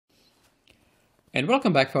And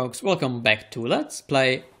welcome back, folks. Welcome back to Let's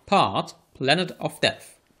Play Part Planet of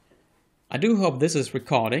Death. I do hope this is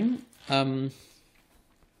recording.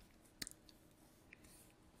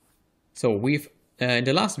 So we've in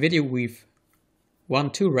the last video we've won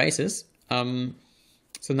 2 races. So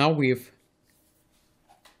now we've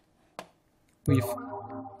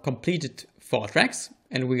completed 4 tracks,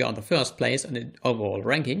 and we are on the first place in the overall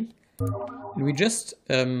ranking. And we just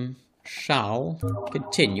shall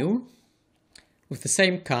continue with the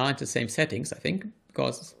same car and the same settings, I think,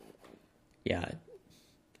 because, yeah.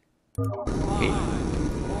 Okay.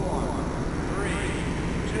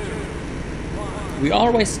 We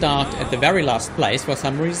always start at the very last place for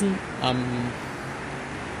some reason.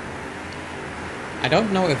 I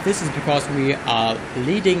don't know if this is because we are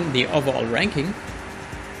leading the overall ranking,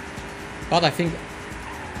 but I think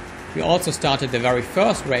we also started the very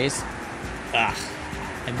first race.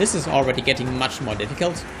 And this is already getting much more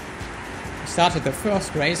difficult. We started the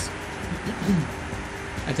first race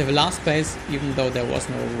at the last place, even though there was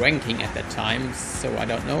no ranking at that time, so I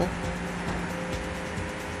don't know.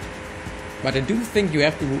 But I do think you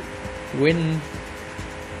have to win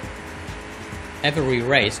every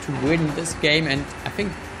race to win this game, and I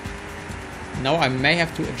think now I may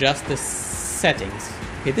have to adjust the settings.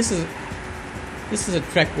 Okay, this is a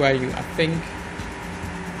track where you, I think,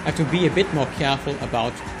 have to be a bit more careful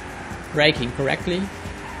about braking correctly.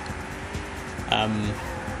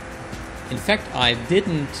 In fact,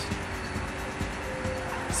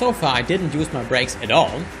 so far I didn't use my brakes at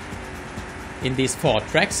all in these 4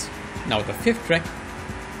 tracks. Now the 5th track.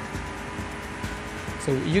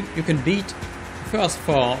 So you can beat the first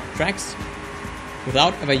 4 tracks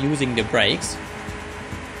without ever using the brakes.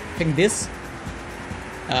 I think this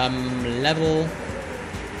level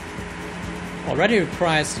already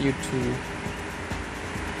requires you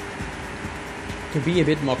to be a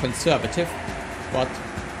bit more conservative, but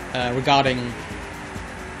regarding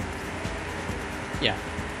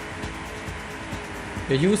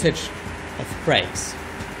the usage of brakes.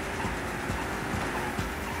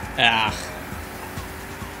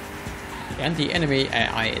 And the enemy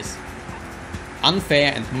AI is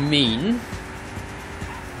unfair and mean,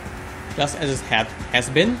 just as it has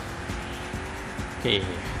been. Okay.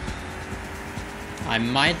 I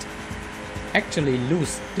might actually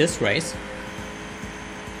lose this race,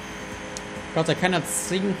 because I cannot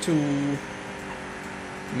seem to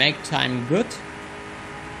make time good.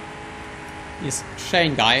 This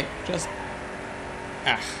Shane guy just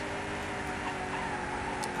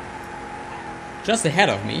ahead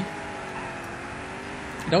of me.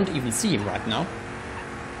 I don't even see him right now.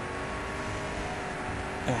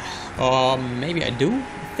 Or maybe I do?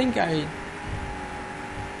 I think I...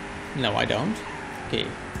 No, I don't. Okay.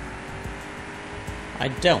 I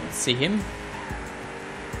don't see him.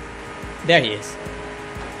 There he is.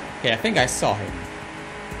 Okay, I think I saw him.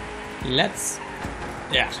 Let's...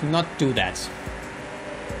 not do that.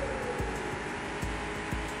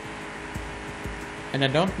 And I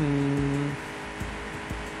don't...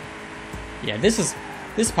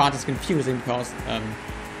 this part is confusing because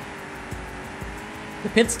the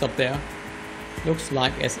pit stop there looks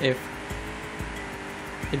like as if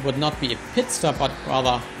it would not be a pit stop, but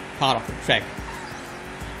rather part of the track.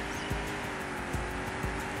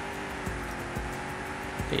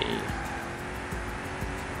 Okay.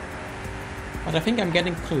 But I think I'm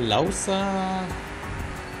getting closer.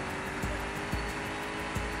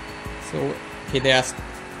 So, okay, there's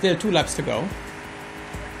still 2 laps to go.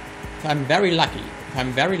 If I'm very lucky,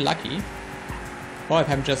 or if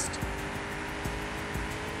I'm just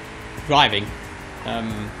driving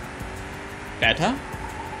better,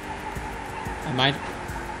 I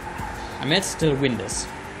might still win this.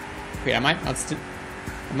 Okay, I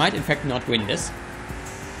might in fact not win this.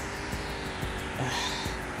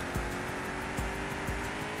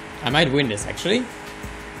 I might win this actually.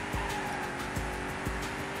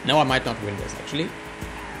 No, I might not win this actually.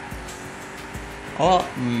 Or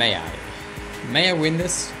may I? May I win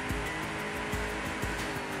this?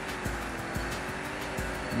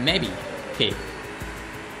 Maybe. Okay.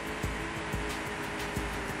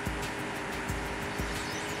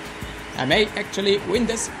 I may actually win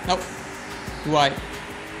this. No. Do I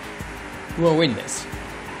win this?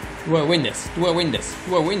 Do I win this? Do I win this?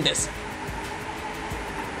 Do I win this?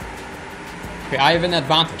 Okay, I have an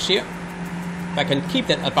advantage here. If I can keep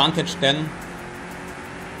that advantage, then...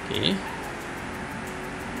 Okay.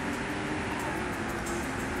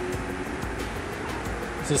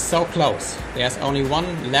 This is so close. There's only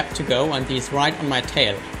 1 lap to go, and he's right on my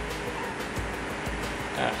tail.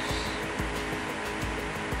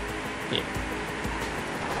 Okay.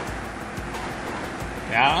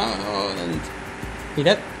 Yeah, and Okay,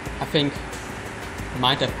 that I think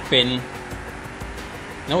might have been...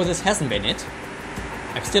 No, this hasn't been it.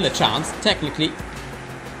 I've still a chance, technically.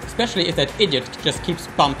 Especially if that idiot just keeps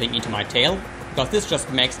bumping into my tail. Because this just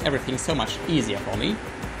makes everything so much easier for me.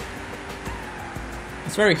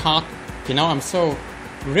 It's very hard. You know, I'm so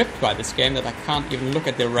gripped by this game that I can't even look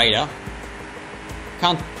at the radar.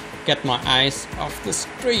 Can't get my eyes off the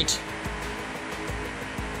street.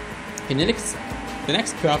 Okay, the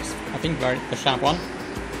next curves, I think, were the sharp one.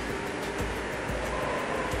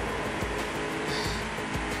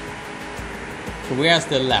 So where's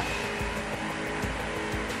the left?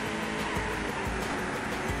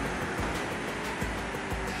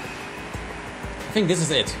 I think this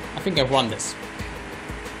is it. I think I've won this.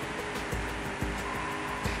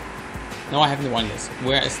 No, I haven't won this.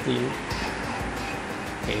 Where is the...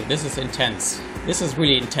 Okay, this is intense. This is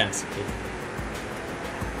really intense. Okay.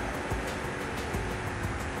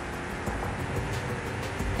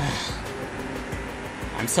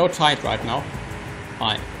 I'm so tight right now.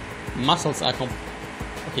 My muscles are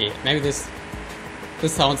okay, maybe this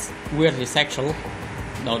sounds weirdly sexual.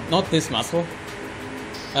 No, not this muscle.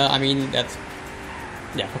 I mean that...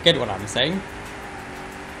 Yeah, forget what I'm saying.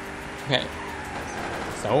 Okay.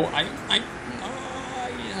 So,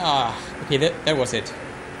 yeah. Okay, that was it.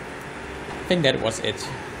 I think that was it.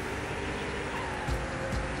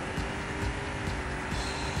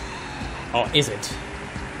 Or is it?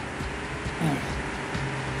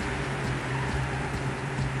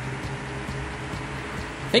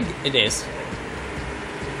 I think it is.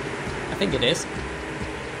 I think it is.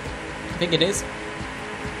 I think it is.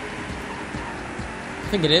 I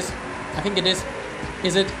think it is. I think it is.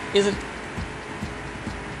 Is it? Is it?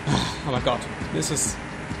 Oh my god. This is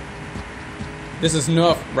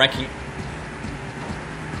nerve-wracking.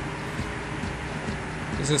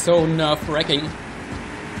 This is so nerve-wracking.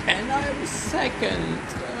 And I'm second.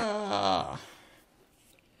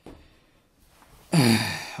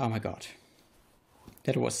 Oh my god.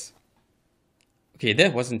 That was... Okay,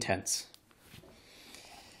 that was intense.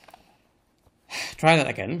 Try that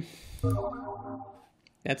again.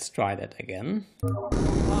 Let's try that again.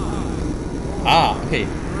 Ah, okay.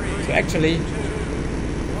 So actually...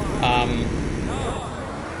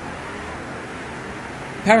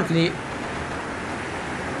 apparently...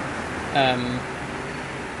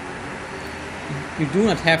 you do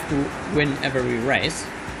not have to win every race.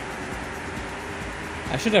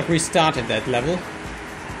 I should have restarted that level.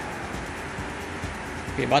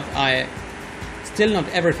 Okay, but still not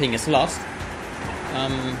everything is lost.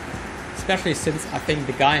 Especially since I think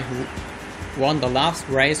the guy who won the last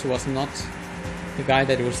race was not the guy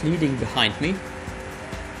that was leading behind me.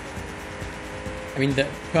 I mean, the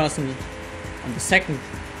person on the second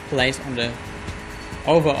place on the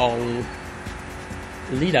overall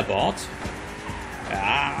leaderboard.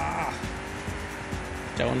 Ah,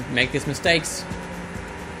 don't make these mistakes.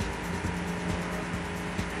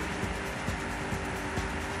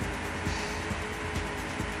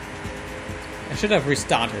 I should have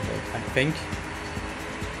restarted it, I think.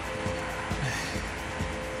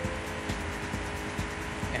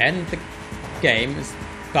 And the game is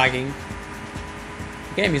bugging.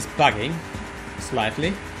 The game is bugging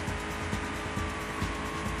slightly.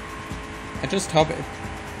 I just hope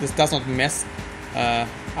this does not mess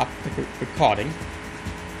up the recording.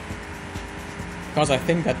 Because I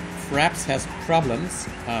think that Fraps has problems.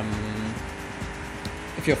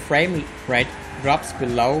 If your frame rate drops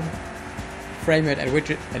below frame rate at which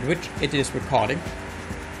it is recording,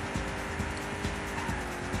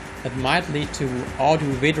 that might lead to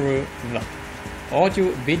audio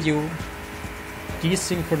video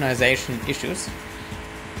desynchronization issues.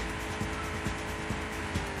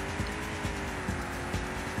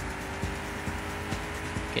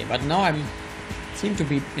 Okay, but now I seem to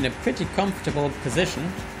be in a pretty comfortable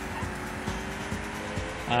position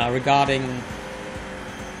regarding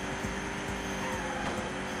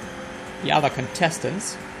the other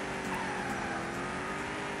contestants.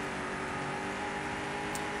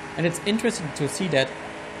 And it's interesting to see that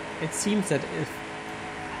it seems that if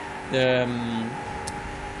the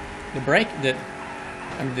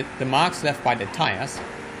marks left by the tires,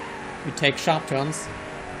 we take sharp turns,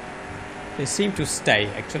 they seem to stay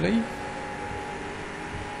actually.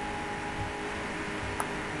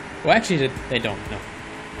 Well, actually they don't, no.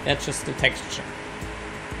 That's just the texture.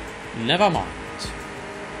 Never mind.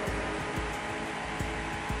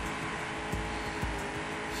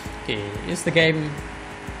 Okay, is the game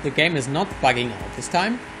is not bugging out this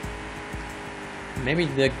time? Maybe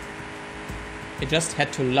it just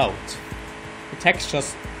had to load the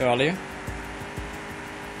textures earlier.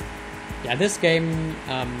 Yeah, this game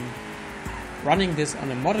running this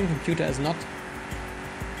on a modern computer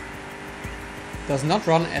does not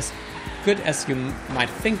run as good as you might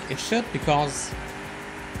think it should, because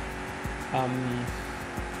you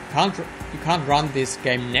can't run this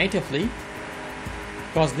game natively,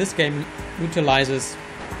 because this game utilizes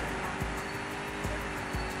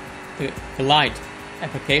the Glide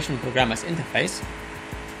application programmer's interface.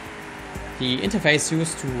 The interface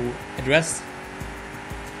used to address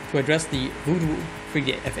the Voodoo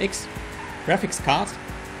 3DFX graphics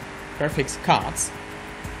cards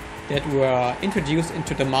that were introduced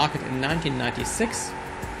into the market in 1996,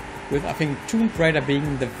 with I think Tomb Raider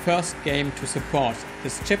being the first game to support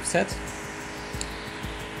this chipset.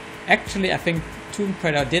 Actually, I think Tomb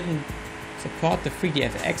Raider didn't support the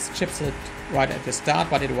 3DFX chipset right at the start,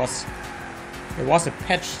 but there was a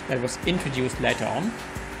patch that was introduced later on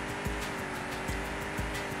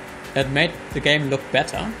that made the game look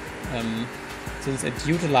better, since it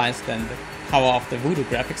utilized then the power of the Voodoo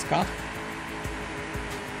graphics card.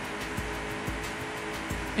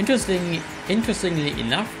 Interestingly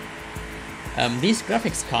enough, these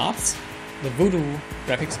graphics cards, the Voodoo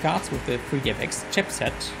graphics cards with the 3DFX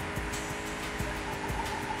chipset,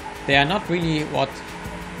 they are not really what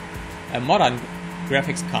a modern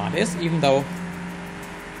graphics card is, even though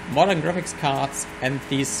modern graphics cards and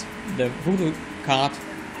the Voodoo card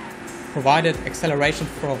provided acceleration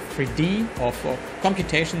for 3D or for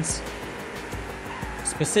computations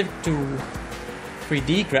specific to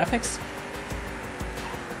 3D graphics.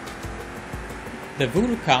 The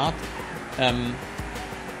Voodoo card,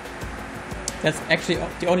 that's actually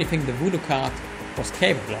the only thing the Voodoo card was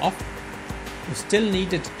capable of. You still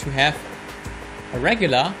needed to have a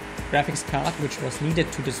regular graphics card which was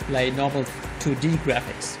needed to display normal 2D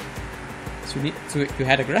graphics. So you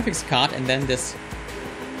had a graphics card and then this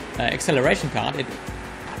acceleration card.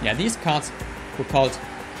 These cards were called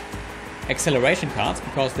acceleration cards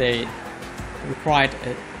because they required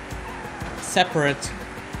a separate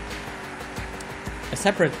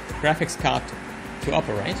graphics card to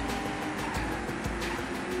operate.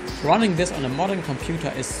 Running this on a modern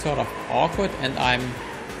computer is sort of awkward, and I'm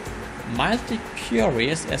mildly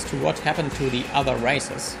curious as to what happened to the other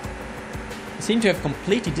races. They seem to have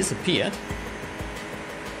completely disappeared.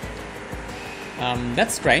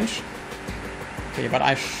 That's strange. Okay, but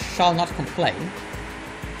I shall not complain.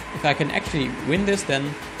 If I can actually win this,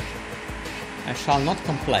 then I shall not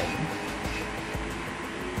complain.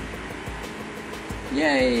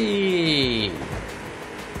 Yay!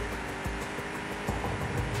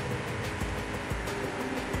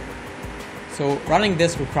 So running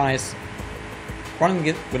this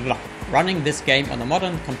game on a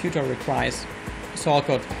modern computer requires a so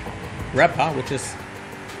called wrapper, which is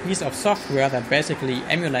a piece of software that basically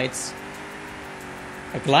emulates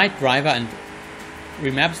a Glide driver and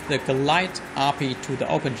remaps the Glide API to the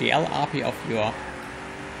OpenGL API of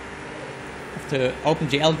the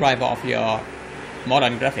OpenGL driver of your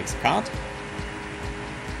modern graphics card.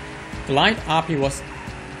 Glide API was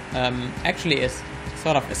actually is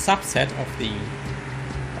sort of a subset of the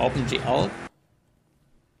OpenGL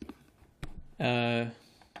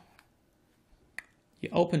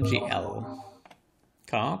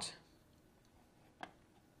card,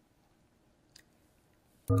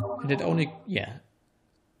 and it only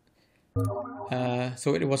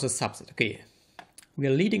so it was a subset. Okay, we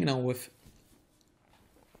are leading now with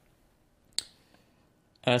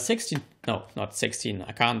 16. No, not 16.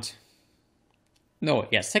 I can't. No,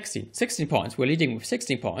 yeah, 16 points. We're leading with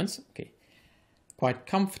 16 points. Okay, quite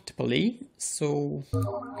comfortably. So,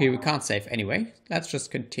 okay, we can't save anyway. Let's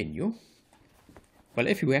just continue. Well,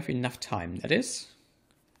 if we have enough time, that is.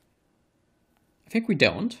 I think we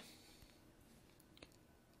don't.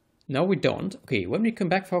 No, we don't. Okay, when we come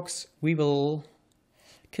back, folks, we will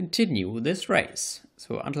continue this race.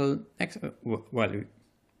 So until next. Well,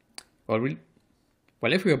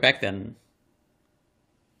 if we are back, then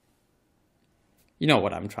you know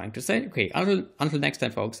what I'm trying to say. Okay, until next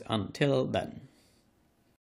time, folks. Until then.